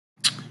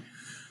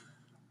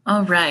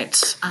All right.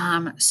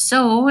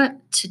 So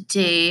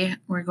today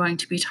we're going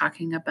to be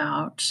talking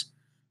about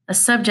a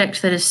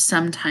subject that is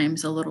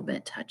sometimes a little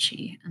bit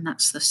touchy, and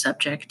that's the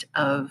subject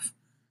of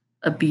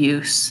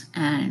abuse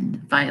and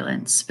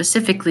violence,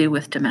 specifically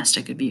with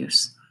domestic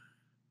abuse.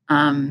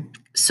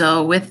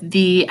 So, with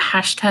the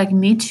hashtag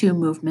 #MeToo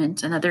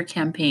movement and other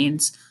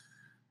campaigns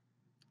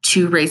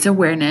to raise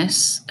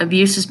awareness,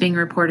 abuse is being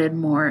reported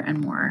more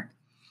and more,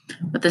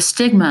 with the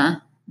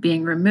stigma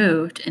being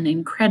removed in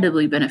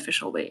incredibly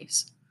beneficial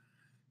ways.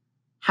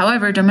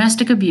 However,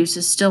 domestic abuse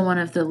is still one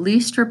of the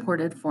least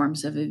reported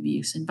forms of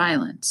abuse and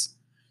violence.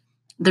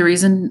 The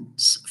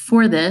reasons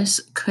for this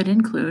could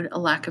include a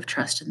lack of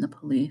trust in the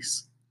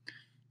police.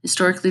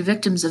 Historically,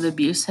 victims of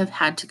abuse have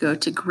had to go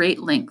to great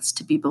lengths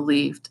to be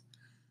believed.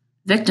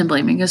 Victim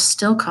blaming is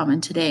still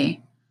common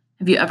today.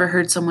 Have you ever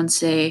heard someone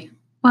say,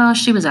 "Well,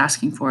 she was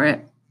asking for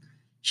it.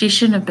 She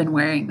shouldn't have been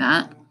wearing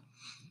that.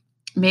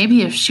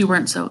 Maybe if she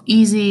weren't so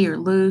easy or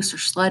loose or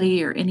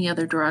slutty or any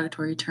other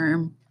derogatory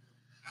term."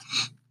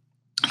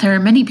 There are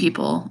many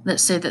people that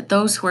say that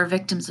those who are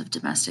victims of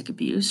domestic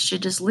abuse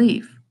should just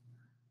leave.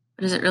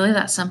 But is it really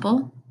that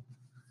simple?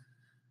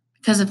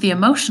 Because of the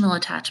emotional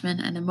attachment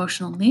and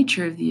emotional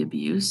nature of the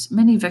abuse,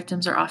 many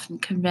victims are often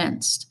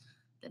convinced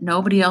that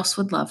nobody else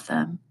would love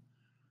them,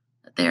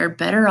 that they are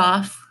better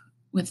off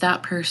with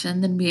that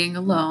person than being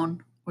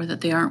alone, or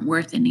that they aren't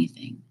worth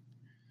anything.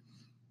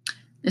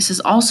 This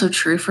is also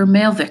true for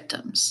male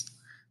victims.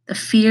 The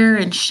fear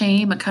and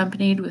shame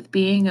accompanied with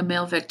being a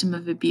male victim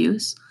of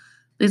abuse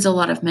leads a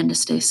lot of men to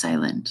stay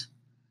silent.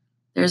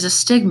 There's a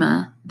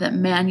stigma that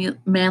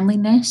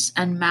manliness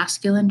and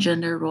masculine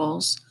gender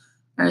roles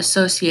are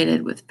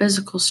associated with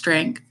physical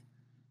strength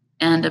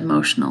and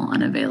emotional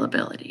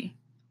unavailability.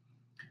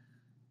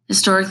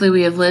 Historically,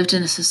 we have lived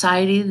in a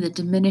society that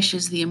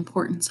diminishes the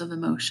importance of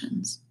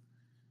emotions.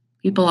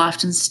 People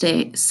often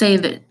say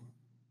that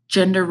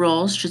gender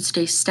roles should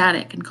stay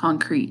static and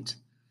concrete,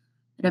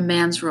 that a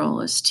man's role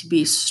is to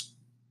be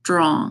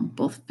strong,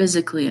 both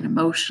physically and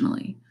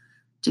emotionally,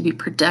 to be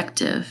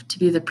productive, to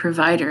be the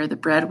provider, the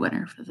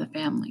breadwinner for the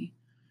family.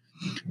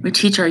 We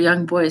teach our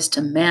young boys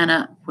to man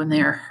up when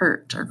they are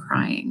hurt or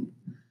crying,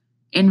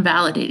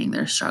 invalidating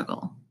their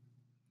struggle.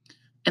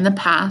 In the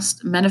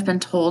past, men have been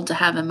told to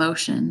have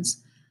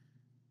emotions.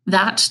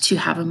 That to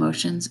have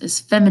emotions is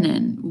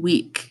feminine,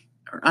 weak,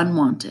 or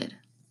unwanted.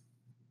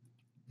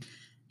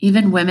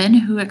 Even women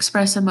who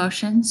express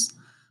emotions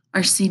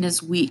are seen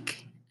as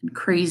weak and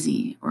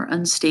crazy or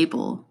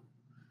unstable.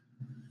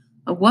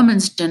 A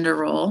woman's gender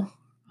role,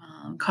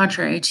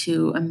 contrary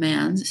to a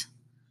man's,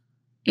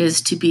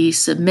 is to be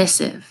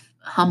submissive,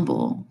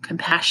 humble,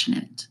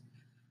 compassionate,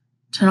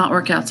 to not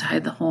work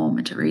outside the home,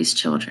 and to raise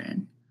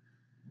children.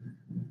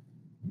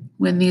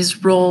 When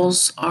these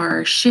roles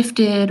are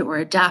shifted or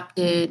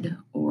adapted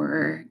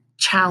or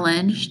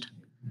challenged,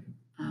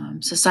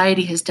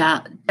 society has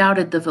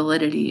doubted the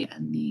validity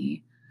and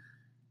the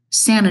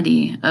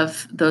sanity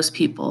of those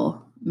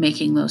people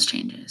making those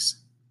changes.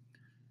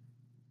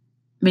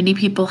 Many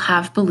people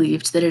have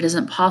believed that it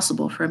isn't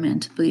possible for a man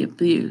to be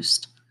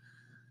abused.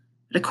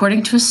 But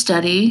according to a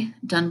study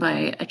done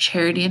by a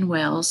charity in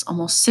Wales,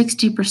 almost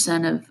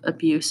 60% of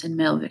abuse in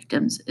male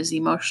victims is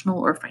emotional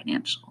or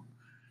financial.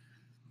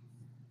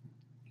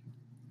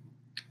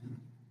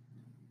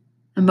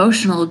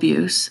 Emotional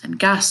abuse and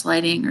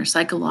gaslighting or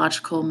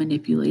psychological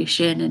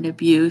manipulation and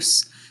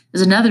abuse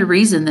is another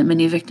reason that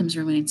many victims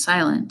remain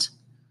silent.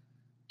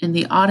 In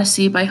the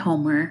Odyssey by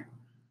Homer,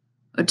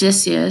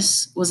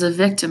 Odysseus was a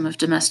victim of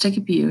domestic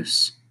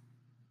abuse,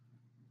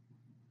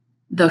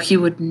 though he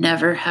would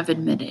never have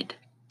admitted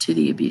to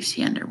the abuse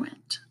he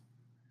underwent.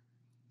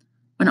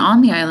 When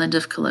on the island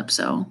of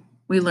Calypso,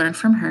 we learn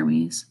from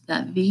Hermes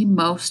that the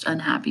most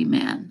unhappy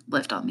man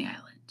lived on the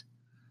island,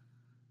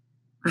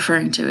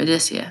 referring to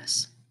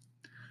Odysseus.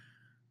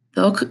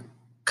 Though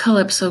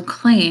Calypso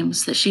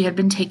claims that she had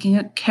been taking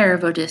care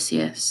of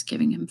Odysseus,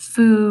 giving him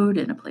food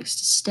and a place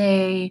to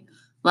stay,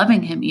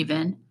 loving him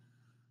even,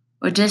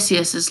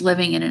 Odysseus is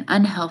living in an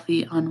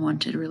unhealthy,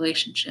 unwanted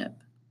relationship.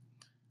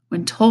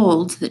 When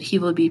told that he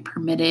will be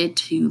permitted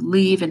to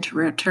leave and to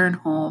return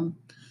home,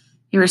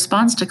 he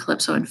responds to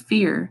Calypso in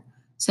fear,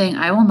 saying,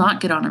 "I will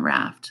not get on a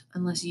raft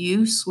unless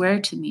you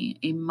swear to me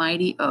a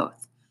mighty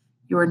oath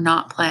you are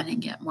not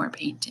planning yet more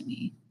pain to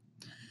me."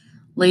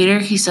 Later,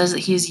 he says that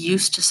he is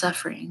used to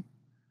suffering.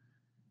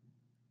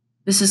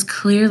 This is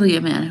clearly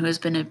a man who has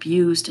been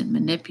abused and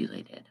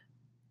manipulated.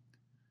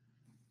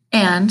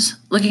 And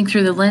looking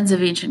through the lens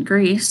of ancient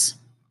Greece,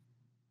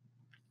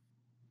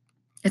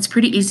 it's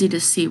pretty easy to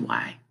see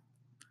why.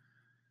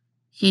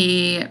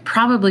 He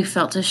probably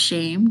felt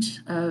ashamed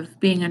of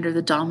being under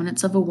the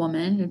dominance of a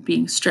woman and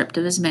being stripped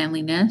of his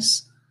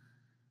manliness.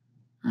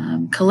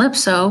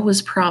 Calypso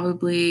was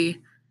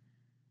probably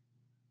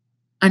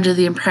under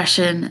the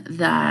impression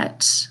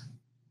that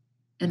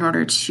in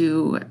order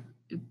to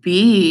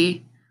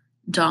be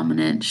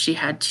dominant, she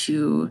had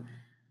to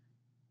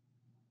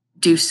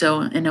do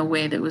so in a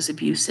way that was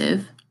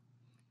abusive.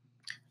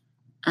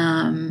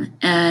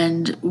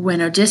 And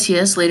when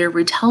Odysseus later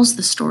retells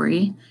the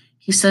story,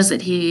 He says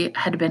that he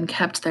had been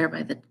kept there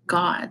by the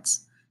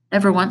gods,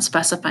 never once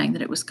specifying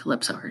that it was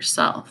Calypso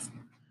herself.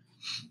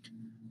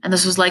 And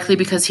this was likely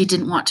because he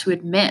didn't want to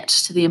admit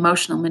to the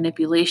emotional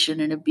manipulation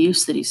and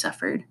abuse that he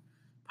suffered,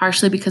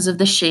 partially because of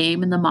the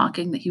shame and the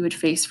mocking that he would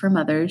face from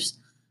others,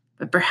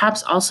 but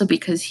perhaps also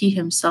because he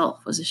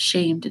himself was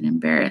ashamed and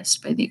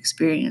embarrassed by the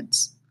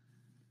experience.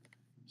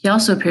 He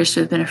also appears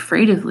to have been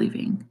afraid of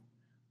leaving.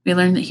 We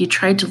learn that he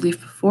tried to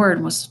leave before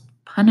and was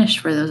punished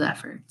for those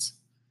efforts.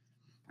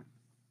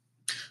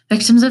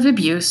 Victims of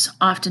abuse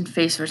often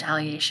face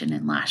retaliation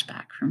and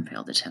lashback from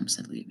failed attempts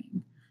at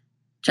leaving,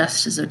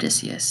 just as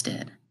Odysseus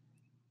did.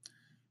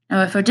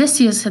 Now, if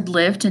Odysseus had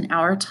lived in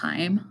our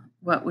time,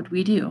 what would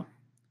we do?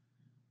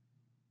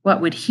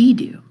 What would he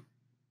do?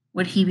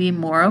 Would he be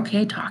more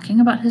okay talking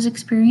about his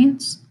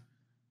experience?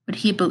 Would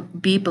he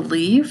be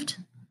believed?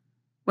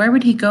 Where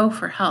would he go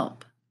for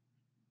help?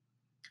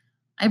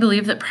 I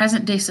believe that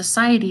present-day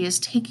society is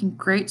taking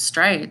great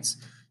strides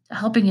to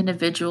helping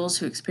individuals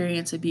who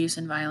experience abuse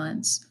and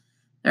violence.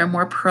 There are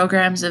more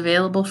programs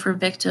available for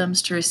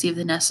victims to receive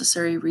the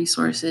necessary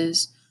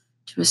resources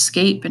to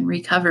escape and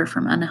recover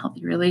from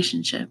unhealthy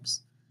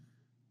relationships.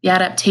 The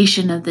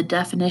adaptation of the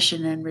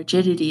definition and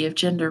rigidity of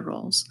gender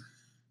roles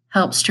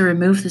helps to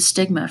remove the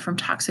stigma from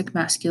toxic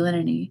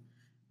masculinity,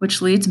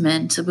 which leads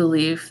men to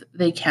believe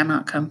they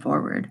cannot come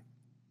forward.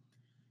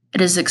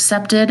 It is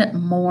accepted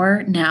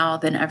more now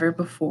than ever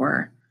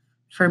before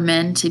for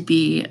men to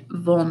be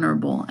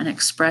vulnerable and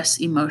express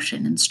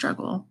emotion and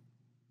struggle.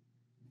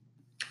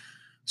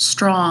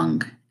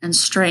 Strong and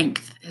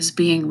strength is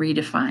being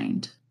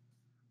redefined.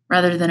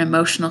 Rather than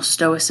emotional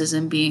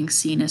stoicism being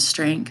seen as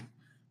strength,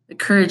 the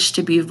courage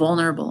to be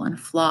vulnerable and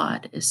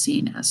flawed is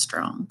seen as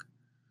strong.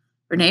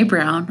 Brene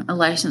Brown, a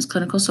licensed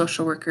clinical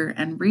social worker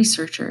and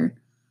researcher,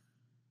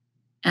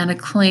 and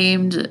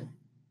acclaimed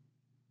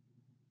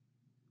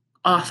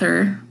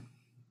author,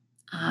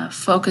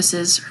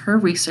 focuses her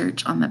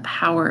research on the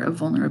power of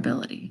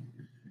vulnerability.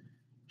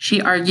 She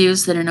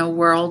argues that in a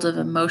world of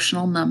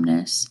emotional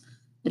numbness,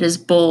 it is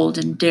bold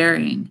and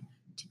daring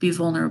to be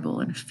vulnerable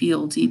and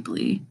feel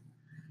deeply.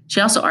 She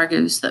also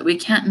argues that we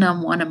can't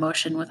numb one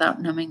emotion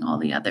without numbing all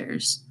the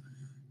others.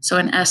 So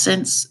in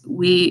essence,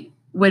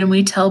 when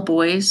we tell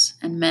boys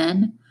and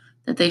men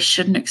that they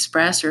shouldn't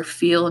express or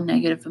feel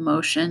negative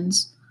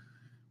emotions,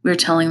 we're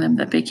telling them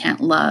that they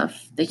can't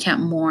love, they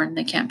can't mourn,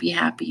 they can't be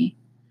happy.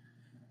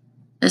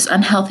 This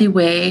unhealthy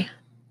way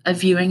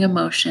of viewing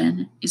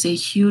emotion is a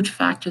huge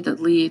factor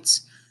that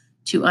leads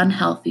to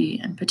unhealthy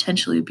and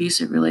potentially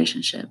abusive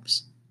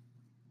relationships.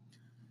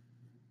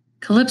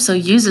 Calypso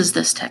uses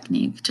this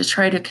technique to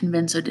try to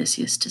convince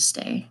Odysseus to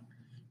stay.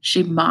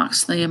 She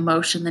mocks the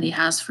emotion that he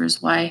has for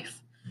his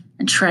wife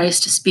and tries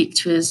to speak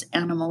to his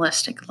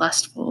animalistic,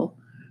 lustful,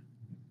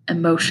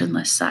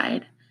 emotionless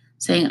side,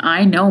 saying,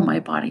 I know my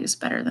body is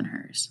better than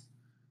hers.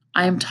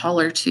 I am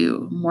taller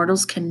too.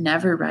 Mortals can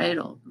never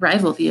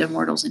rival the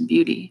immortals in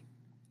beauty.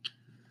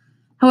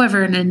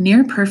 However, in a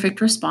near-perfect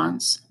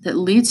response that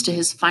leads to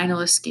his final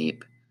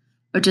escape,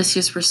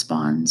 Odysseus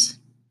responds,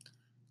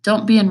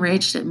 Don't be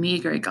enraged at me,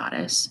 great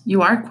goddess.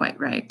 You are quite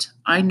right.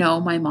 I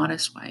know my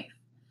modest wife.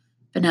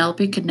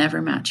 Penelope could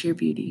never match your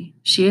beauty.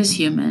 She is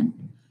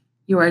human.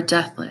 You are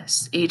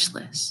deathless,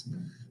 ageless.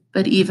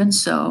 But even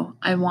so,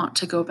 I want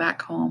to go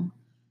back home,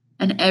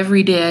 and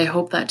every day I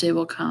hope that day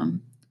will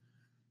come.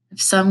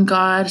 If some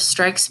god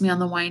strikes me on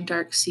the wine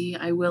dark sea,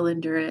 I will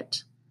endure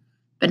it.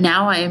 But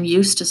now I am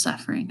used to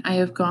suffering. I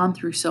have gone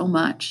through so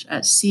much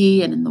at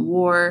sea and in the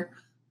war.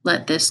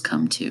 Let this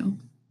come too.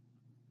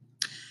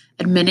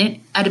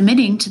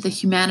 Admitting to the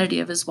humanity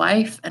of his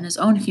wife and his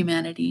own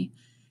humanity,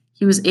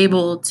 he was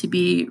able to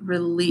be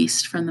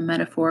released from the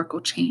metaphorical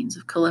chains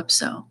of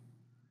Calypso.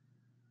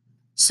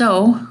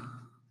 So,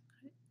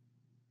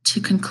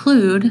 to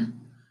conclude,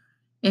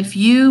 if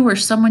you or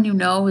someone you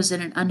know is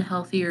in an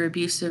unhealthy or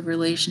abusive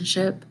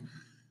relationship,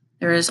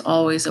 there is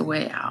always a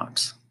way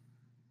out.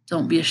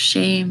 Don't be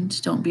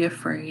ashamed. Don't be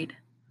afraid.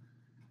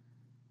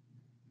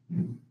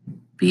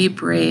 Be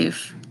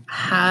brave.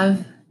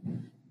 Have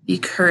the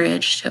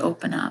courage to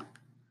open up.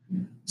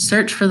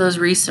 Search for those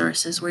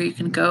resources where you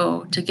can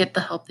go to get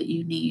the help that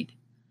you need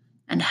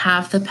and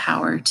have the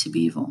power to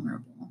be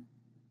vulnerable.